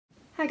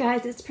Hi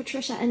guys, it's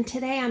Patricia, and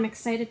today I'm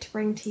excited to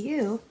bring to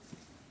you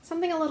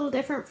something a little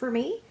different for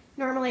me.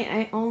 Normally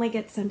I only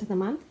get scent of the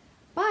month,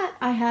 but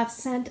I have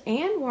scent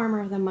and warmer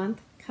of the month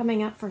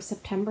coming up for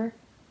September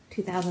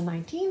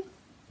 2019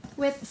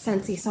 with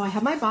Scentsy. So I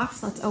have my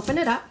box, let's open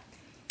it up.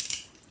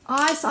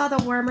 I saw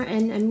the warmer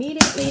and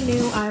immediately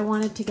knew I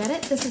wanted to get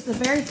it. This is the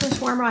very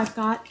first warmer I've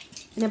got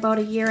in about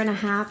a year and a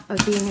half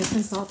of being a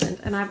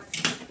consultant, and I've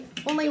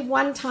only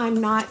one time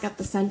not got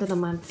the scent of the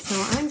month.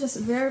 So I'm just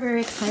very,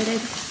 very excited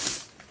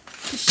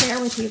to share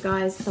with you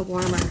guys the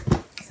warmer.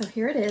 So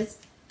here it is.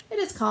 It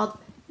is called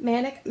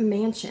Manic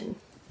Mansion,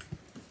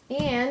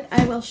 and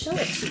I will show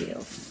it to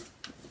you.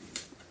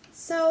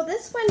 So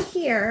this one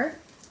here,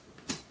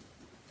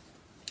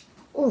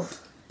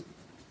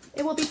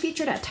 it will be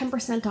featured at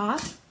 10%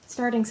 off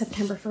starting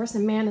September 1st,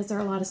 and man, is there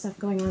a lot of stuff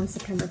going on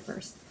September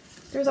 1st.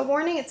 There's a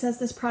warning. It says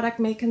this product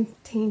may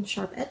contain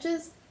sharp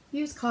edges.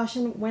 Use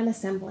caution when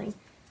assembling.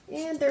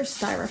 And there's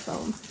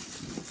styrofoam.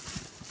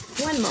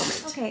 One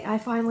moment. Okay, I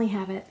finally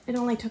have it. It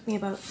only took me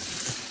about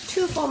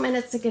 2 full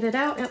minutes to get it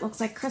out. It looks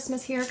like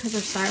Christmas here because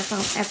there's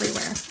styrofoam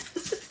everywhere.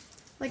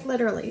 Like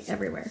literally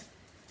everywhere.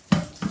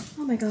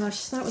 Oh my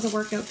gosh, that was a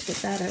workout to get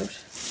that out.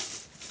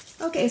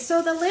 Okay,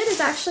 so the lid is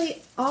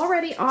actually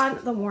already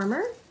on the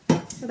warmer,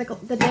 or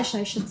the dish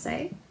I should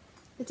say.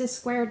 It's a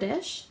square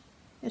dish.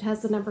 It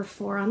has the number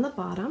 4 on the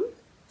bottom.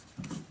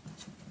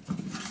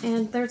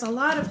 And there's a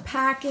lot of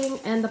packing,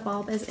 and the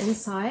bulb is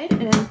inside.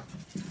 And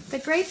the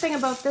great thing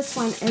about this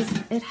one is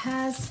it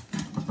has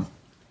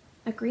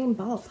a green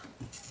bulb.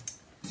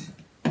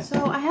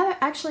 So I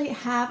actually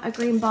have a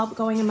green bulb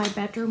going in my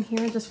bedroom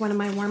here, just one of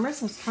my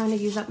warmers. I was trying to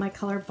use up my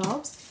colored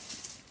bulbs.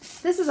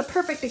 This is a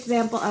perfect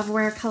example of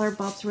where colored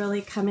bulbs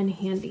really come in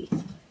handy.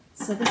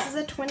 So this is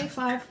a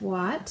 25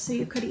 watt, so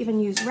you could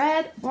even use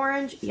red,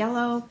 orange,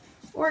 yellow,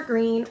 or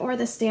green, or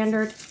the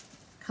standard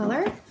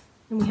color.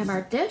 And we have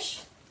our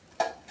dish.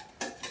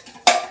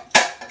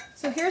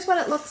 So here's what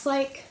it looks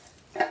like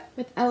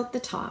without the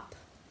top.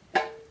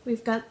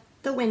 We've got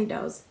the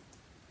windows,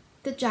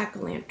 the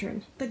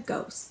jack-o'-lantern, the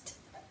ghost,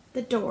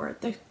 the door,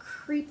 the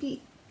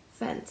creepy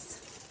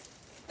fence.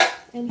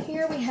 And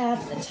here we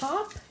have the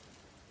top.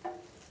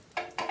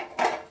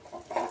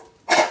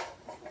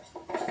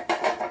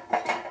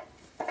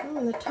 Oh,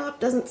 and the top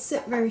doesn't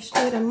sit very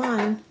straight on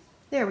mine.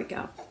 There we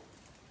go.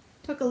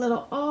 Took a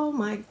little, oh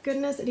my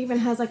goodness, it even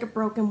has like a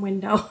broken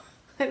window.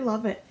 I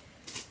love it.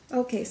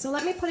 Okay, so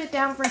let me put it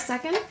down for a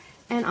second,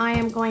 and I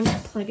am going to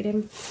plug it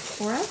in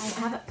for us.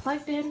 I have it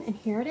plugged in, and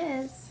here it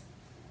is.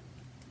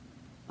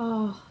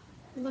 Oh,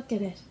 look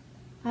at it.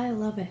 I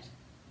love it.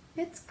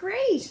 It's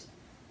great.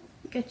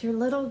 You get your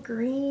little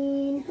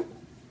green,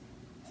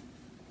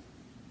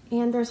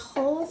 and there's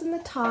holes in the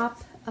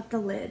top of the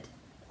lid.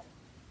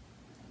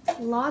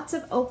 Lots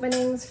of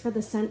openings for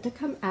the scent to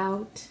come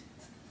out.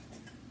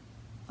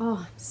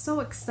 Oh, I'm so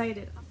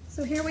excited.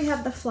 So here we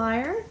have the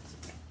flyer.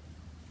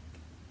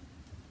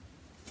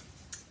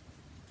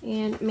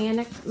 And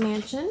Manic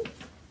Mansion.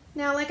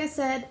 Now, like I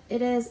said,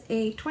 it is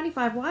a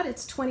 25 watt.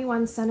 It's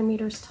 21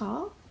 centimeters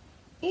tall.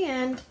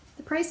 And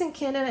the price in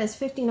Canada is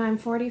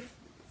 $59.40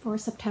 for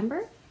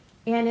September.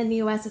 And in the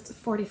US, it's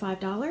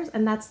 $45.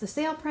 And that's the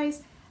sale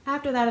price.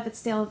 After that, if it's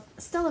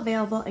still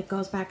available, it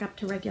goes back up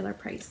to regular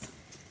price.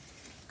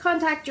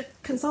 Contact your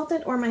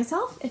consultant or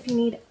myself if you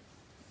need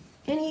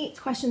any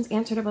questions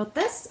answered about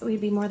this. We'd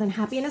be more than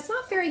happy. And it's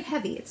not very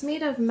heavy. It's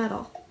made of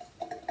metal.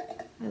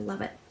 I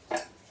love it.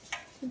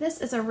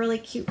 This is a really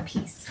cute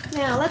piece.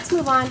 Now let's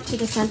move on to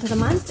the scent of the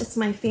month. It's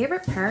my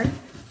favorite part.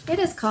 It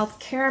is called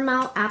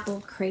Caramel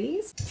Apple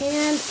Craze,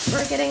 and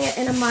we're getting it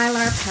in a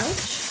Mylar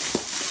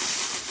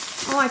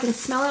pouch. Oh, I can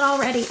smell it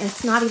already.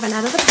 It's not even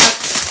out of the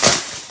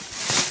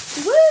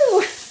pouch.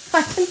 Woo!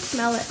 I can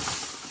smell it.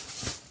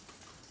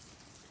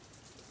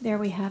 There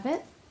we have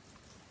it.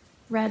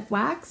 Red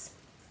wax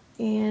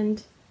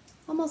and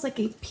almost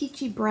like a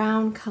peachy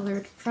brown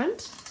colored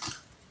front.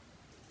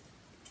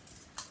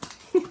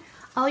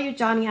 All you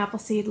Johnny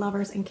Appleseed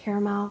lovers and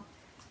caramel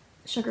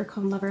sugar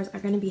cone lovers are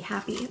going to be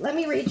happy. Let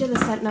me read you the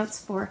scent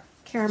notes for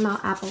Caramel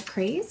Apple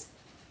Craze.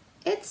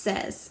 It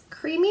says,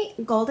 creamy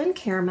golden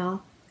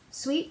caramel,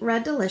 sweet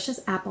red delicious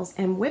apples,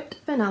 and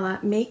whipped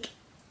vanilla invite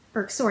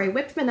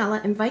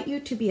you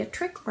to be a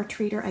trick or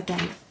treater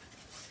again.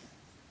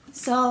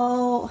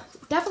 So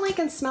definitely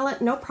can smell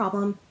it, no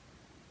problem.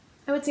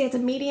 I would say it's a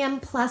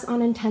medium plus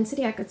on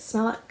intensity. I could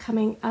smell it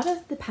coming out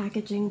of the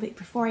packaging, but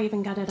before I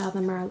even got it out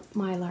of the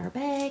Mylar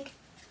bag.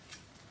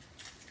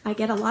 I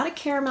get a lot of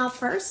caramel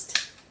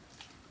first,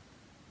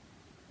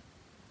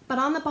 but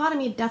on the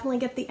bottom you definitely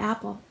get the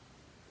apple.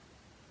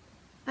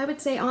 I would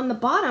say on the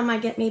bottom I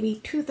get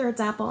maybe 2/3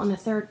 apple and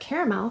 1/3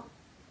 caramel,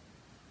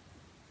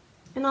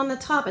 and on the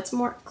top it's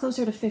more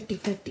closer to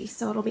 50-50,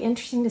 so it'll be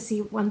interesting to see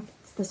once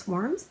this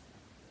warms.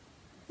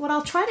 What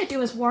I'll try to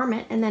do is warm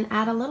it and then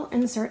add a little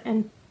insert,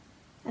 and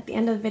at the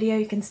end of the video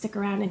you can stick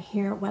around and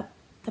hear what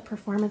the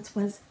performance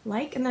was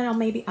like, and then I'll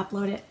maybe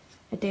upload it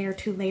a day or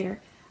two later.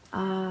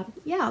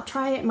 Yeah, I'll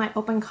try it in my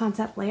open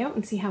concept layout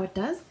and see how it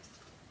does.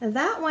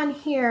 That one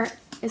here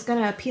is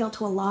going to appeal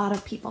to a lot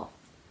of people.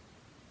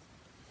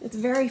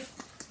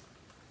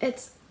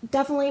 It's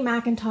definitely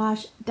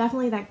Macintosh,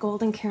 definitely that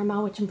golden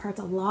caramel, which imparts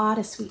a lot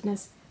of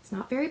sweetness. It's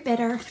not very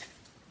bitter.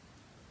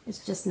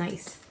 It's just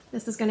nice.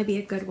 This is going to be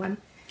a good one.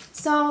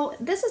 So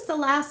this is the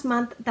last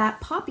month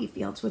that Poppy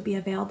Fields would be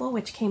available,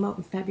 which came out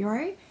in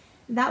February.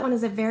 That one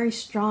is a very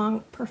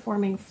strong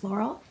performing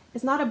floral.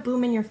 It's not a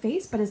boom in your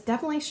face, but it's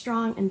definitely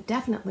strong and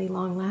definitely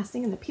long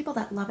lasting, and the people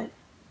that love it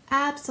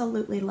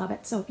absolutely love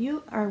it. So if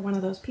you are one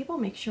of those people,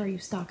 make sure you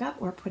stock up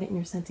or put it in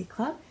your Scentsy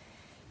club.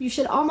 You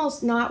should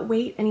almost not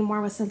wait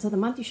anymore with scents of the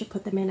month. You should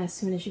put them in as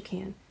soon as you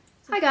can.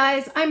 Hi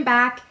guys, I'm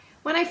back.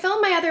 When I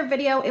filmed my other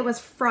video, it was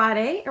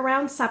Friday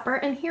around supper,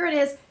 and here it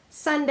is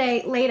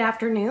Sunday late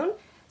afternoon.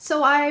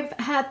 So I've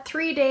had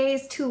 3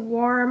 days to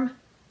warm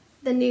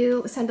the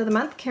new scent of the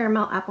month,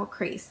 Caramel Apple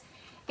Craze.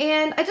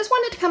 And I just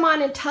wanted to come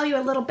on and tell you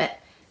a little bit.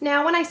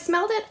 Now, when I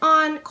smelled it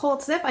on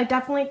cold sip, I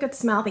definitely could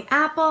smell the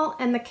apple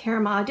and the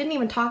caramel. I didn't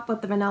even talk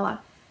about the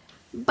vanilla.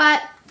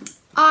 But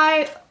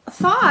I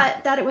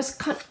thought that it was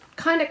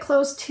kind of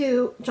close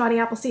to Johnny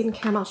Appleseed and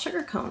Caramel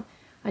Sugar Cone.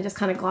 I just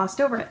kind of glossed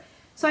over it.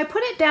 So I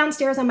put it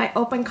downstairs in my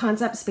open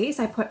concept space.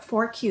 I put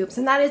 4 cubes,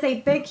 and that is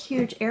a big,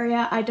 huge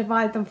area. I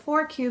divide them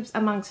 4 cubes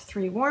amongst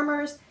 3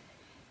 warmers,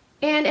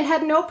 and it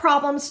had no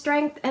problem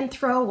strength and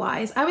throw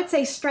wise. I would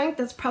say strength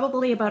is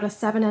probably about a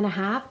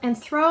 7.5, and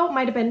throw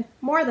might have been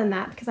more than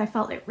that because I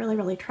felt it really,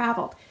 really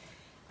traveled.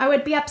 I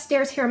would be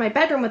upstairs here in my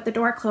bedroom with the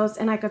door closed,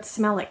 and I could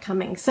smell it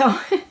coming. So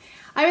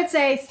I would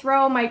say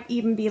throw might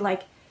even be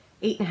like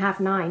 8.5,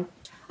 9.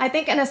 I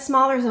think in a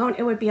smaller zone,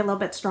 it would be a little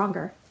bit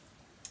stronger.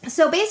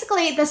 So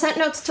basically, the scent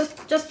notes,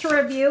 just to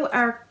review,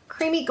 are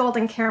creamy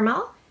golden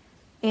caramel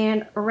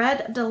and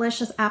red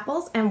delicious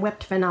apples and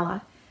whipped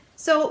vanilla.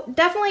 So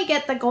definitely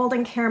get the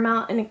golden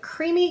caramel and a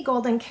creamy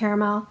golden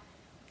caramel.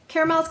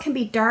 Caramels can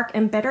be dark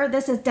and bitter.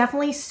 This is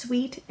definitely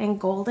sweet and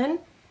golden.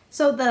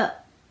 So the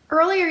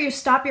earlier you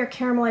stop your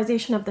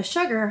caramelization of the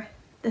sugar,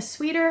 the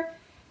sweeter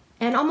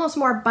and almost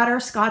more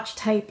butterscotch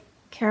type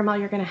caramel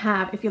you're going to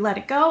have. If you let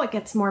it go, it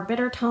gets more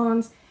bitter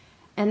tones.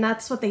 And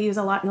that's what they use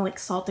a lot in like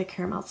salted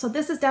caramel. So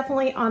this is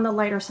definitely on the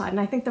lighter side. And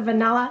I think the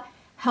vanilla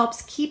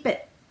helps keep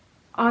it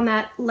on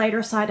that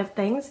lighter side of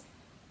things.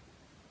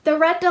 The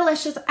red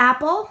delicious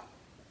apple,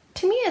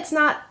 to me, it's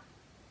not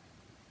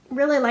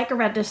really like a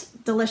red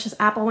delicious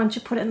apple once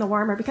you put it in the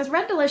warmer, because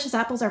red delicious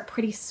apples are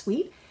pretty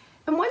sweet.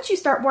 And once you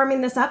start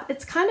warming this up,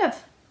 it's kind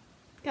of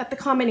got the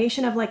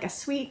combination of like a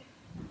sweet,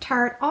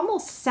 tart,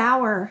 almost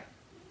sour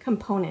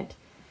component.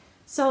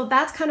 So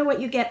that's kind of what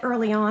you get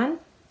early on.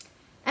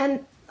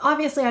 And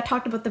obviously, I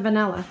talked about the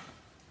vanilla.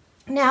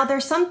 Now,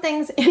 there's some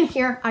things in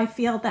here I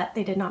feel that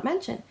they did not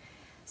mention.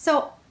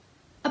 So,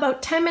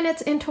 about 10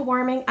 minutes into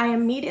warming, I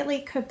immediately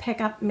could pick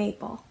up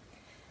maple.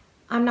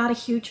 I'm not a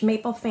huge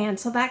maple fan,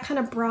 so that kind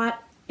of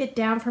brought it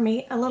down for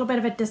me, a little bit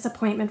of a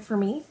disappointment for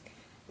me.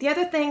 The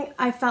other thing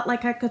I felt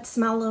like I could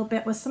smell a little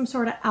bit was some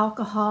sort of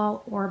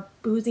alcohol or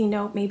boozy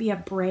note, maybe a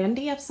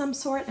brandy of some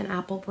sort, an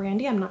apple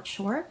brandy, I'm not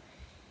sure.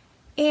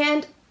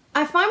 And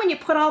I find when you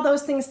put all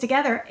those things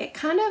together, it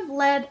kind of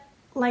led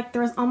like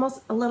there was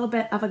almost a little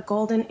bit of a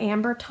golden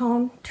amber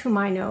tone to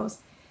my nose.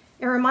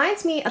 It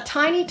reminds me a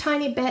tiny,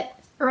 tiny bit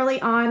early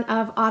on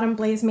of Autumn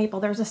Blaze Maple.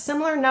 There's a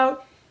similar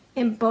note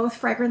in both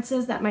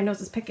fragrances that my nose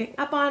is picking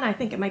up on. I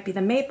think it might be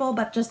the maple,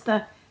 but just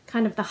the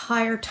kind of the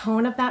higher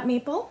tone of that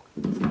maple.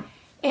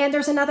 And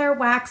there's another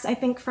wax, I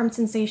think from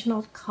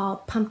Sensational,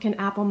 called Pumpkin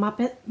Apple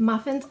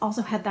Muffins.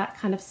 Also had that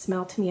kind of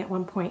smell to me at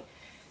one point.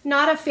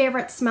 Not a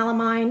favorite smell of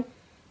mine.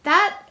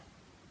 That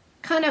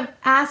kind of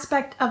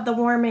aspect of the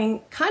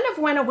warming kind of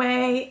went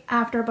away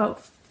after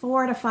about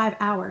 4 to 5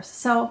 hours.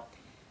 So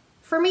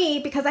for me,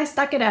 because I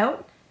stuck it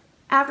out,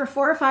 after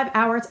 4 or 5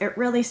 hours, it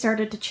really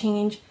started to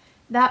change.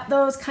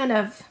 Those kind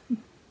of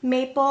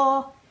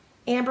maple,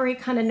 ambery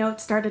kind of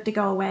notes started to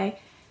go away.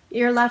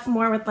 You're left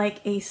more with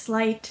like a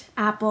slight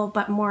apple,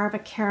 but more of a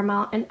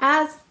caramel. And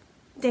as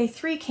day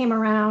 3 came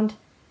around,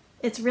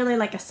 it's really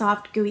like a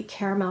soft, gooey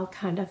caramel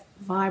kind of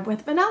vibe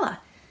with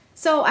vanilla.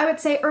 So I would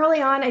say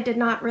early on, I did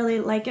not really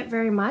like it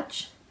very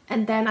much.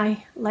 And then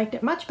I liked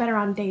it much better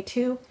on day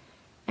 2.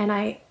 And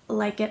I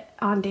like it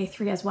on day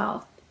 3 as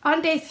well.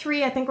 On day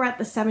 3, I think we're at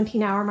the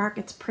 17-hour mark.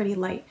 It's pretty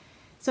light.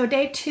 So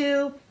day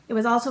 2, it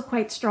was also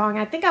quite strong.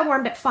 I think I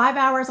warmed it 5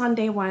 hours on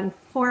day 1,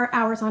 4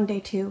 hours on day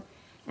 2,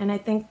 and I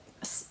think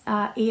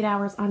 8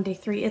 hours on day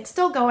 3. It's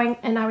still going,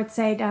 and I would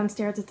say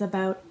downstairs it's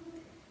about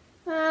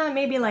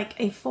maybe like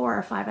a 4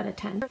 or 5 out of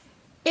 10.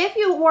 If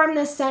you warm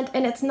this scent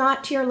and it's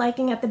not to your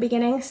liking at the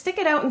beginning, stick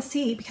it out and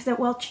see, because it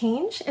will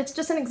change. It's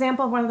just an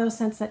example of one of those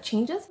scents that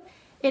changes.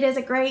 It is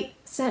a great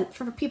scent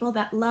for people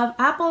that love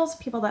apples,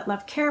 people that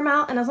love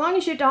caramel, and as long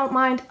as you don't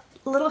mind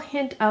a little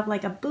hint of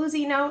like a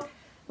boozy note,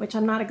 which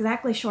I'm not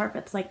exactly sure if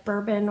it's like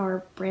bourbon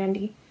or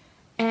brandy,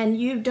 and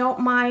you don't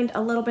mind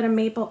a little bit of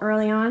maple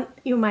early on,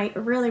 you might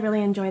really,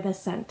 really enjoy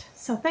this scent.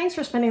 So thanks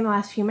for spending the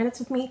last few minutes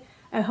with me.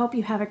 I hope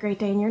you have a great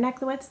day in your neck of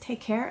the woods. Take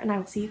care, and I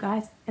will see you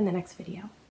guys in the next video.